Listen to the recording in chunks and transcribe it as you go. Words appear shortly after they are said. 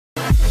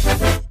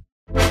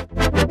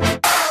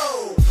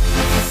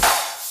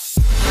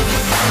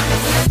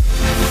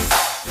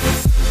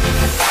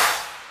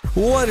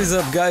What is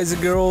up, guys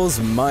and girls?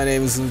 My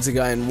name is Lorde,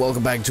 and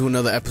welcome back to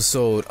another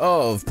episode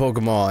of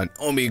Pokemon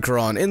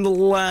Omicron. In the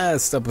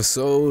last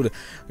episode,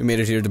 we made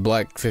it here to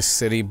Blackfish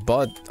City,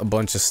 bought a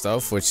bunch of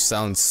stuff, which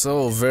sounds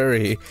so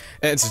very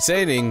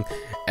entertaining,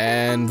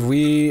 and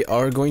we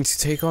are going to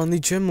take on the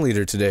gym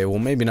leader today. Well,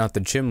 maybe not the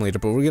gym leader,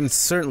 but we're going to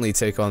certainly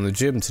take on the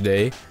gym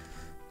today.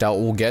 Doubt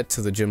we'll get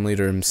to the gym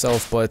leader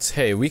himself, but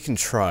hey, we can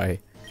try.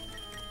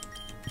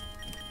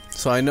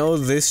 So I know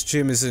this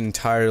gym is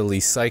entirely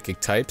psychic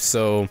type,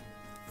 so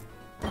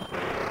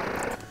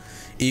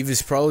Eve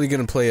is probably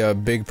gonna play a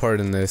big part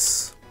in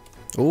this.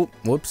 Oh,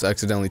 whoops,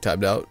 accidentally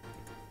tapped out.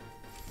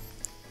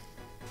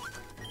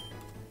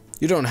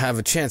 You don't have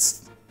a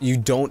chance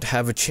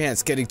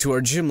getting to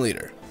our gym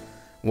leader.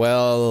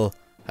 Well,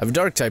 I have a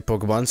dark type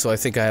Pokemon, so I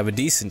think I have a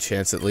decent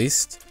chance at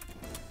least.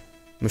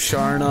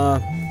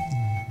 Musharna.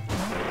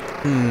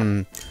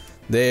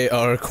 They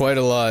are quite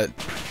a lot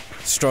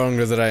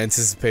stronger than I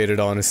anticipated,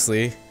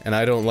 honestly, and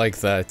I don't like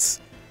that.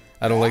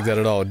 I don't like that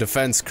at all.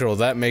 Defense curl,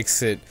 that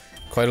makes it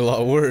quite a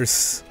lot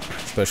worse,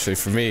 especially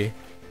for me.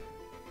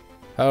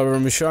 However,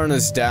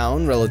 Musharna's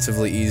down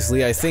relatively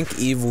easily. I think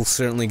Eve will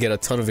certainly get a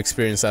ton of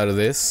experience out of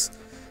this,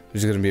 which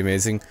is going to be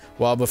amazing.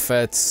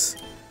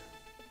 Wobbuffet,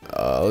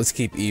 let's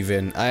keep Eve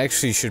in. I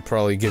actually should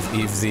probably give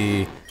Eve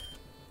the,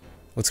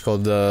 what's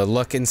called, the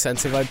luck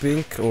incentive, I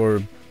think,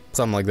 or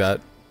something like that.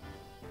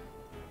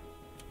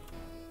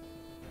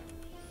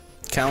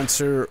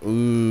 Counter,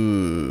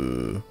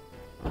 ooh.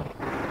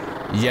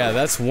 Yeah,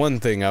 that's one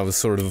thing I was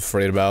sort of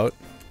afraid about.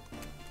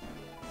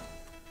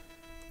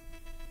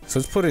 So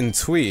let's put in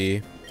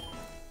Twee.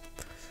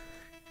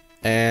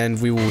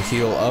 And we will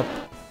heal up.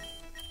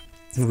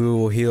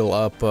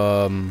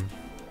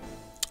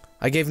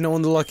 I gave no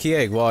one the lucky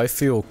egg. Wow, I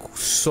feel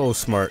so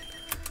smart.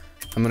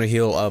 I'm gonna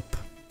heal up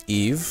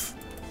Eve.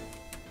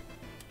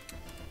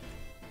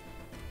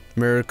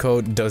 Mirror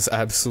Coat does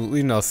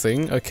absolutely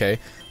nothing. Okay,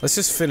 let's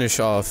just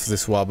finish off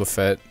this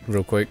Wobbuffet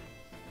real quick.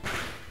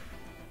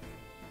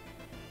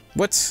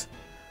 What?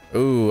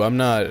 Ooh, I'm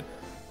not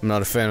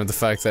a fan of the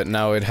fact that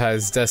now it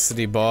has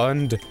Destiny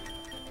Bond.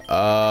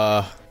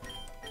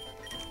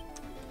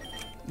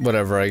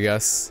 Whatever, I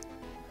guess.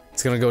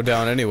 It's gonna go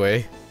down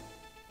anyway.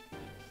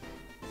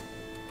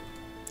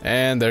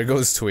 And there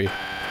goes Twee.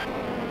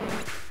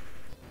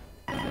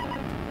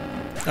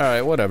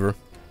 Alright, whatever.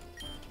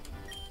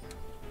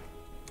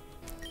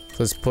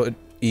 Let's put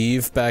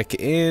Eve back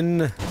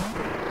in.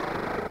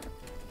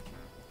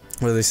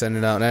 What are they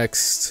sending out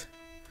next?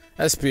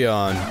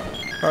 Espeon.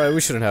 Alright,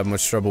 we shouldn't have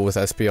much trouble with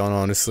Espeon,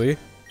 honestly.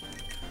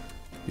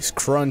 Use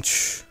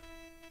Crunch.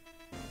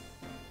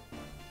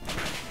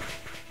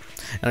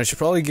 And I should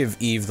probably give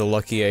Eve the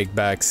lucky egg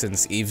back,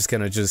 since Eve's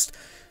gonna just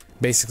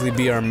basically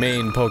be our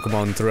main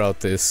Pokemon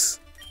throughout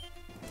this.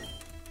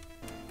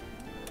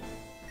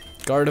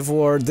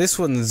 Gardevoir. This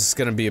one's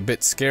gonna be a bit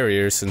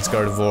scarier, since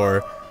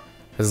Gardevoir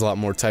has a lot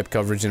more type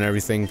coverage and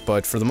everything,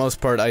 but for the most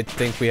part, I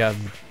think we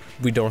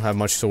don't have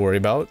much to worry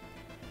about.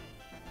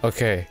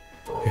 Okay.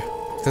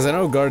 Because I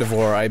know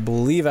Gardevoir, I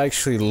believe,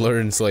 actually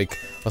learns, like,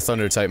 a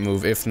Thunder-type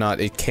move. If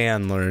not, it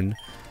can learn.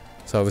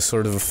 So I was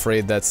sort of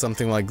afraid that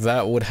something like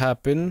that would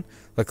happen.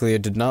 Luckily,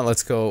 it did not.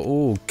 Let's go.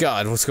 Oh,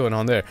 God, what's going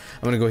on there?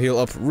 I'm gonna go heal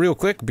up real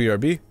quick,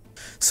 BRB.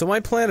 So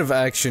my plan of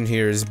action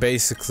here is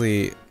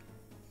basically...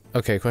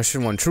 Okay,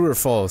 question 1. True or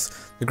false?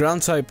 The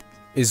ground type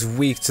is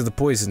weak to the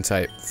poison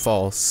type.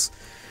 False.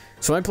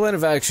 So my plan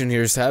of action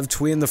here is to have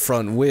Twee in the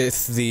front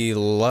with the...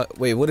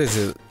 Wait, what is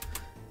it?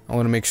 I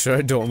want to make sure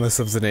I don't mess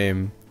up the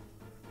name.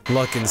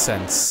 Luck and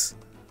Sense.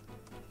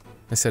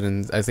 I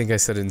think I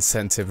said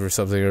incentive or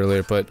something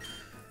earlier, but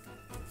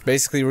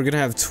basically we're gonna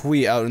have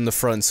Twee out in the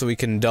front so we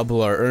can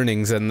double our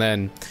earnings, and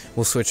then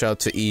we'll switch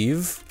out to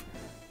Eve.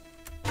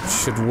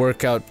 Should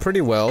work out pretty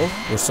well,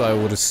 or so I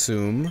would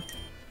assume.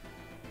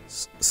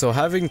 So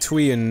having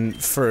Twee in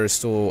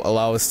first will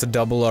allow us to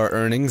double our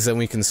earnings, then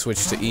we can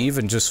switch to Eve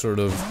and just sort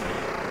of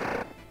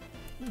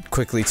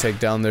quickly take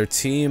down their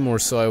team, or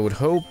so I would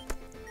hope.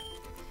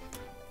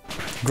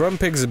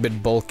 Grumpig's a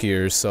bit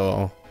bulkier,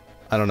 so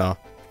I don't know.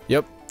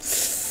 Yep.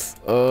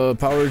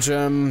 Power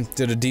Gem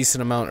did a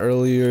decent amount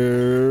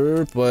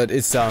earlier, but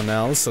it's down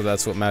now, so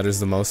that's what matters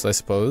the most, I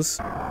suppose.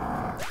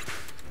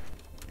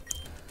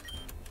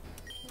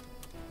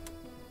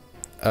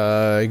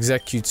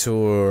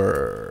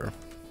 Executor.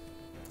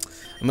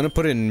 I'm gonna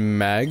put in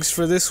Mags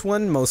for this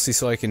one, mostly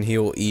so I can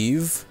heal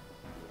Eve.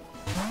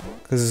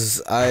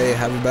 Because I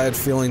have a bad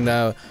feeling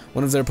that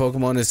one of their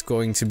Pokemon is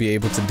going to be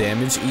able to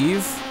damage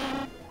Eve.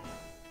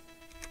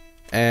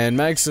 And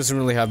Mags doesn't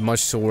really have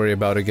much to worry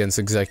about against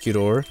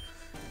Executor,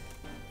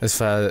 as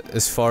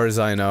far as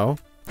I know.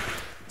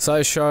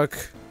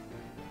 Psyshock.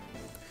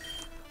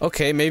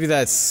 Okay, maybe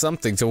that's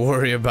something to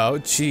worry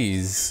about.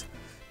 Jeez.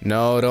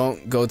 No,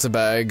 don't go to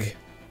bag.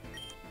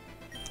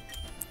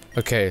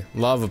 Okay,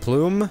 Lava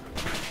Plume.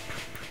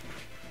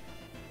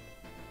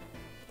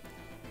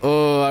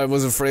 Oh, I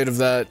was afraid of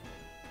that.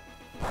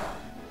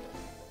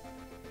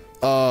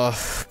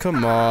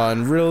 Come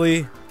on,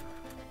 really?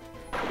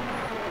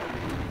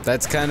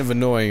 That's kind of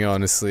annoying,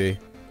 honestly.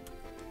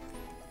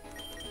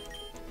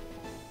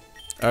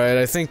 Alright,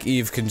 I think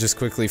Eve can just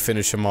quickly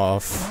finish him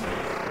off.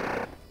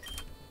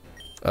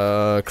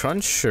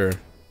 Crunch? Sure.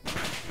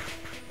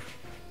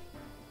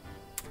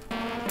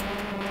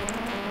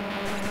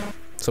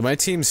 So my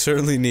team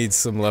certainly needs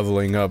some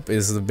leveling up,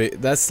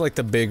 that's like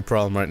the big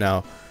problem right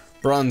now.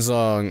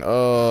 Bronzong,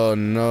 oh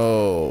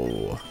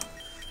no.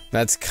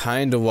 That's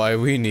kinda why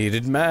we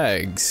needed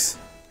mags.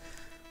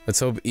 Let's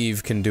hope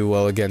Eve can do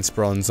well against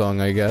Bronzong,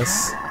 I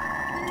guess.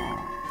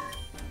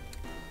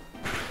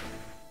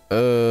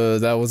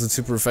 That wasn't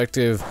super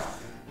effective.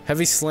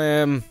 Heavy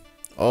Slam.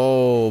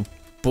 Oh,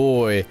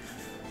 boy.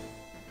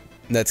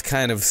 That's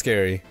kind of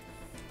scary.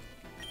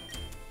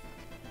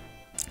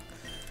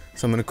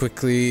 So I'm gonna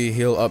quickly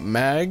heal up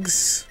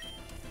Mags.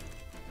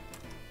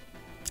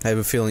 I have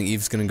a feeling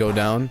Eve's gonna go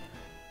down.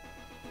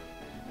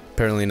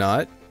 Apparently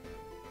not.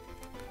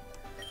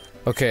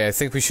 Okay, I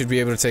think we should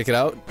be able to take it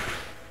out.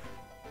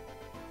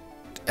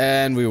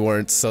 And we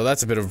weren't, so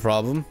that's a bit of a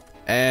problem.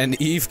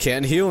 And Eve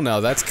can't heal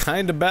now, that's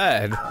kinda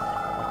bad.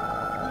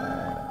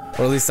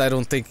 Or at least I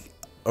don't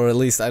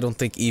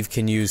think Eve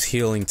can use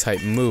healing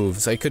type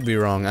moves. I could be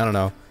wrong, I don't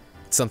know.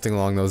 Something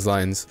along those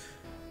lines.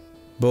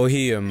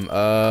 Bohemian,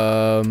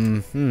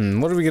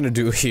 what are we gonna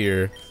do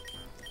here?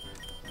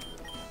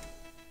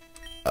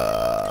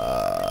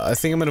 I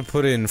think I'm gonna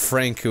put in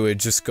Franku and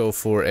just go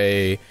for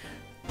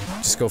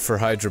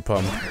Hydro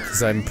Pump,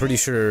 because I'm pretty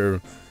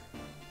sure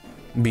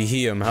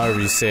Bohemian, however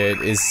you say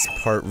it, is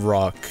part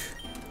rock.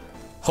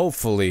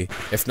 Hopefully.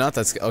 If not,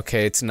 that's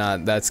okay, it's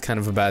not. That's kind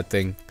of a bad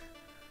thing.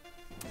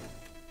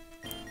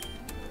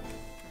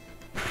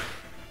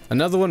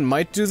 Another one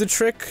might do the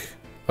trick.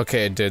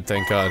 Okay, it did,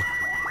 thank God.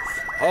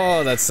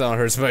 Oh, that sound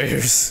hurts my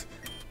ears.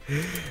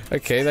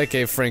 Okay, that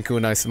gave Franku a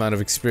nice amount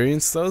of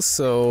experience though,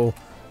 so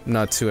I'm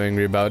not too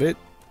angry about it.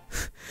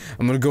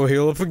 I'm gonna go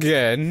heal up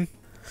again.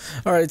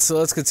 Alright, so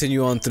let's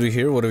continue on through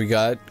here. What do we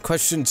got?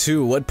 Question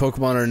 2. What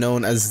Pokemon are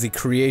known as the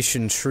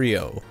Creation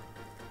Trio?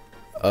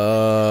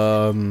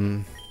 I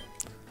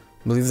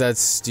believe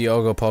that's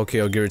Diogo,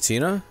 Palkia,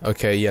 Giratina?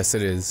 Okay, yes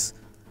it is.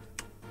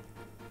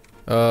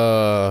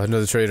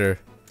 Another trainer.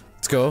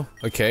 Let's go.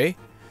 Okay.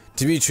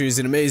 Dimitri is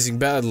an amazing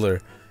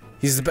battler.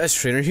 He's the best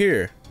trainer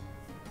here.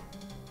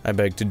 I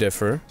beg to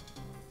differ.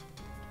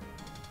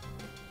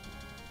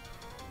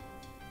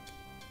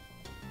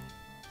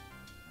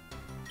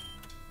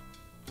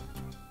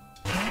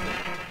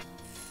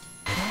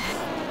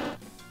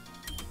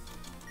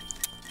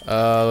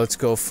 Let's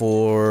go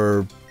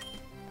for...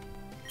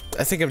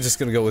 I think I'm just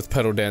gonna go with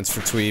Petal Dance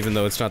for Twee, even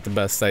though it's not the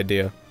best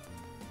idea.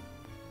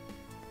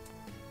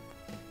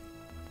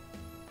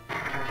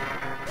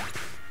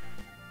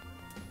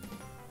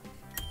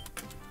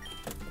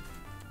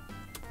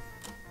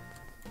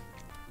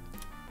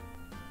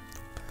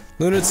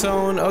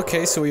 Lunatone,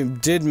 okay, so we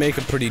did make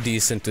a pretty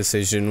decent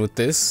decision with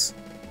this.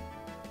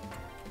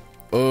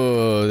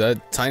 Oh,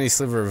 that tiny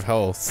sliver of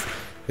health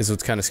is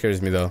what kind of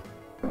scares me though.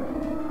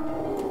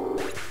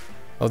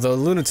 Although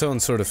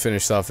Lunatone sort of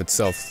finished off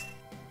itself.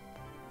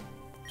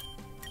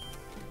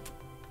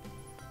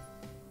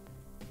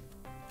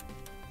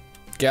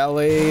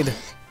 Gallade,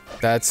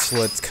 that's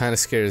what kind of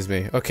scares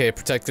me. Okay, it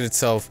protected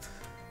itself,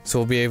 so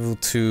we'll be able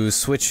to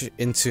switch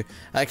into...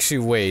 Actually,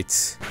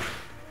 wait.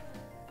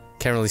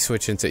 Can't really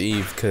switch into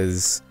Eve,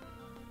 because...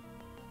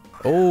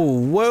 Oh,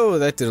 whoa,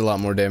 that did a lot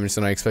more damage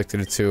than I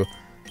expected it to.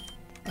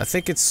 I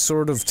think it's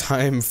sort of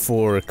time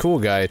for a cool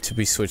guy to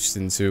be switched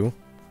into.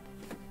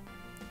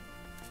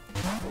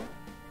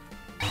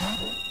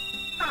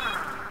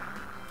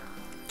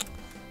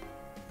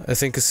 I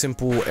think a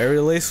simple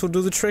Aerial Ace will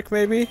do the trick,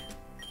 maybe?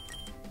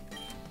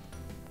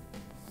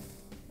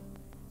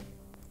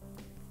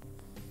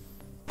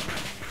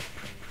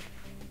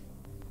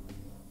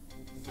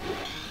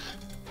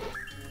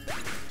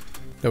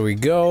 There we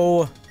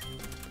go.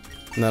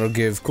 And that'll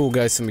give Cool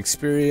Guy some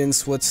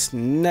experience. What's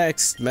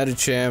next?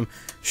 Medicham.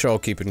 Sure, I'll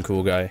keep in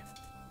Cool Guy.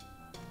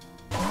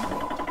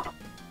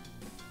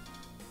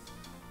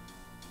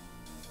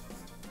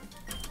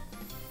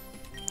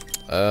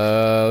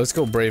 Let's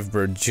go Brave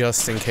Bird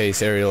just in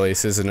case Aerial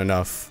Ace isn't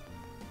enough.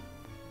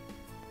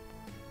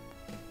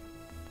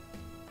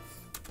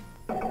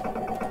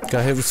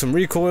 Got hit with some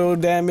recoil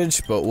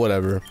damage, but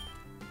whatever.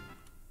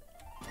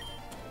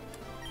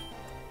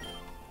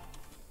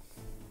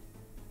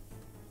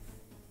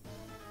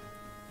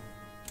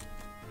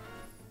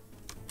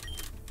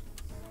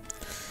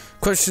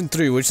 Question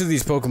 3. Which of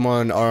these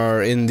Pokemon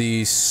are in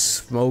the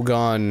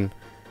Smogon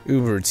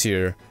Uber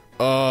tier?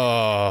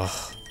 Oh,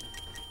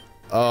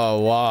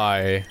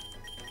 why?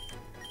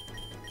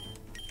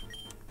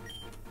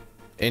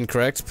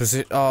 Incorrect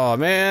position. Oh,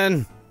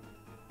 man.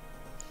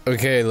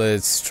 Okay,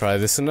 let's try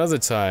this another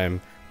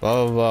time.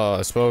 Blah, blah, blah.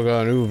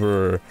 Smogon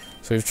Uber.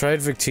 So we've tried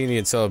Victini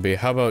and Celebi.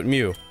 How about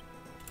Mew?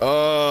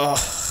 Oh.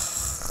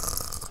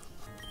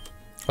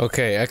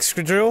 Okay,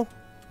 Excadrill?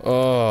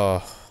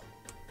 Oh.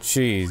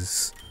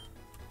 Jeez.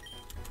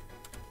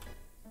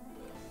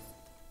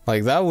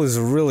 Like, that was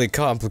a really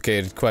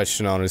complicated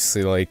question,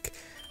 honestly. Like,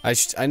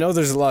 I know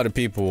there's a lot of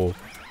people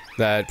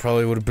that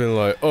probably would have been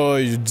like, oh,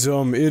 you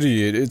dumb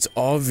idiot, it's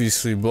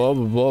obviously blah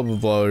blah blah blah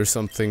blah or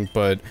something,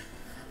 but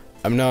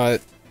I'm not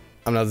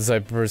the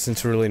type of person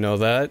to really know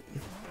that.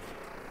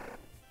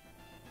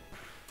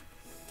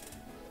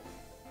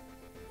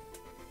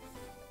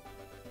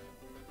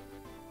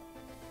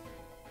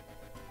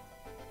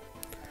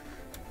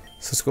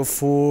 So let's go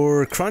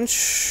for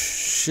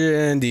Crunch,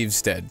 and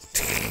Eve's dead.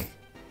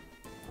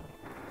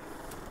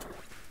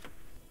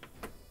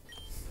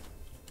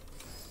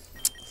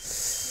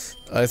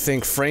 I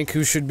think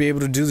Franku should be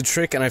able to do the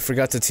trick, and I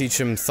forgot to teach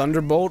him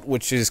Thunderbolt,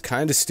 which is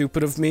kind of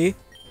stupid of me.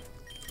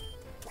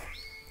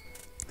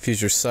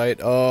 Future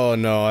Sight. Oh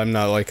no, I'm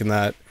not liking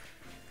that.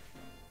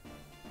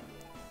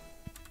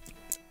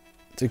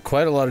 Did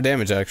quite a lot of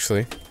damage,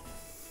 actually.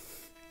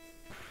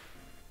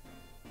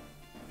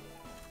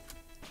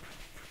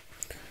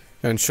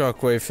 And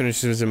Shockwave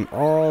finishes him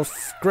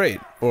off. Great.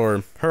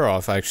 Or her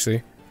off,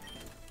 actually.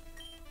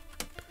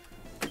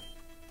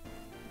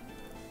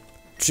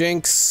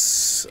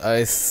 Jinx.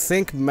 I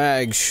think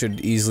Mag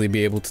should easily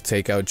be able to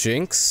take out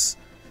Jinx.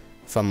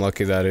 If I'm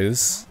lucky, that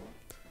is.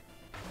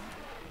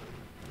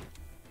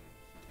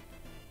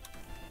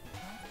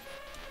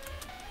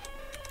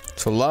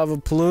 So Lava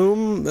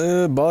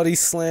Plume, Body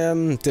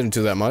Slam, didn't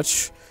do that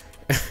much.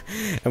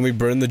 And we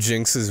burned the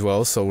Jinx as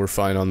well, so we're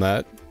fine on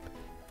that.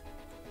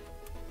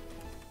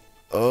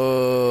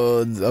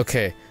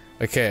 Okay.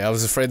 Okay, I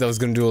was afraid that was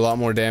gonna do a lot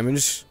more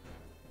damage.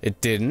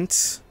 It didn't,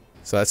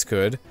 so that's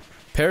good.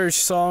 Perish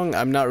Song,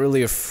 I'm not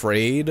really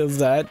afraid of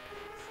that,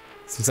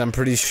 since I'm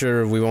pretty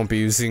sure we won't be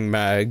using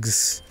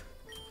Mags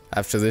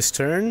after this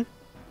turn.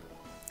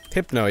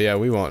 Hypno, yeah,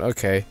 we won't,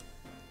 okay.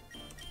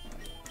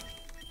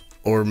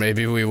 Or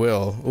maybe we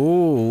will.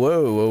 Ooh,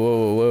 whoa, whoa,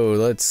 whoa, whoa,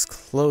 let's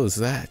close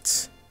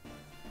that.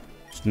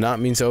 Did not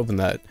mean to open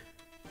that.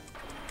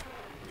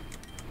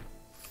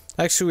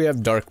 Actually, we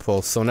have Dark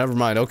Pulse, so never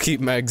mind, I'll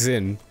keep Mags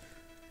in.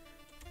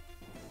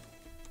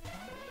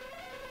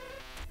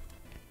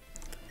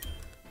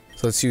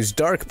 So let's use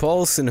Dark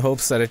Pulse in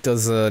hopes that it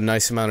does a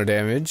nice amount of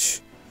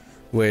damage,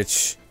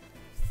 which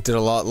did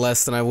a lot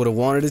less than I would have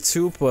wanted it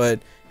to,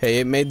 but hey,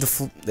 it made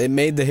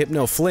the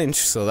Hypno flinch,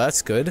 so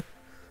that's good.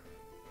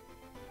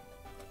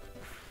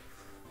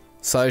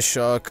 Size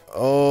Shock,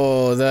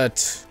 oh,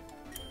 that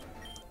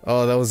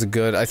was a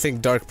good. I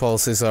think Dark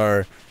Pulse is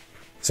our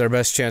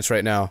best chance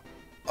right now.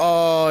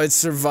 Oh, it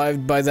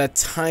survived by that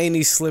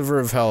tiny sliver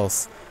of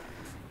health.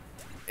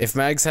 If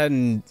Mags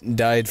hadn't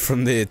died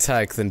from the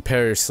attack, then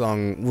Perish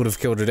Song would have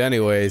killed it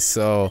anyway,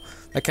 so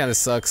that kind of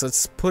sucks.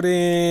 Let's put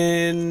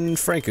in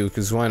Franku,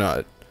 because why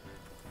not?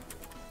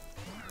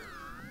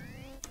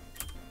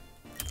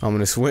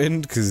 Ominous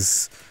Wind,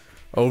 because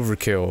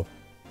overkill.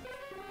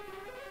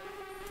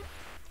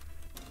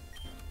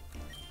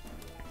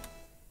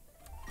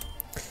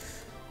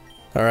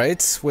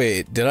 Alright,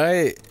 wait,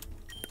 I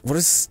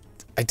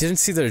didn't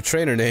see their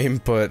trainer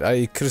name, but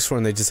I could have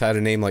sworn they just had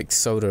a name like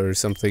Soda or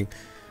something.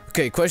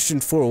 Okay, question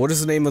 4. What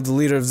is the name of the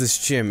leader of this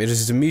gym? It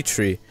is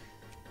Dimitri.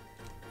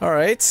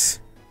 Alright.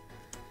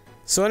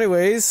 So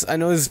anyways, I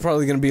know this is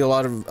probably going to be a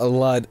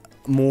lot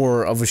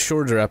more of a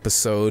shorter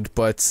episode,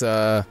 but,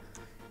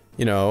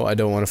 you know, I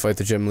don't want to fight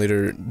the gym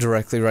leader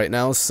directly right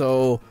now,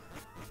 so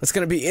that's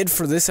going to be it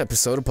for this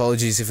episode.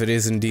 Apologies if it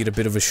is indeed a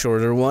bit of a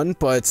shorter one,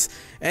 but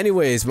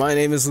anyways, my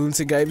name is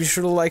Lunatic Guy. Be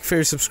sure to like,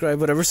 favorite, subscribe,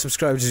 whatever.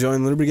 Subscribe to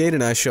join Lorde Brigade,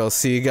 and I shall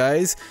see you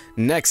guys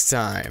next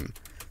time.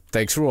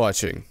 Thanks for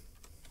watching.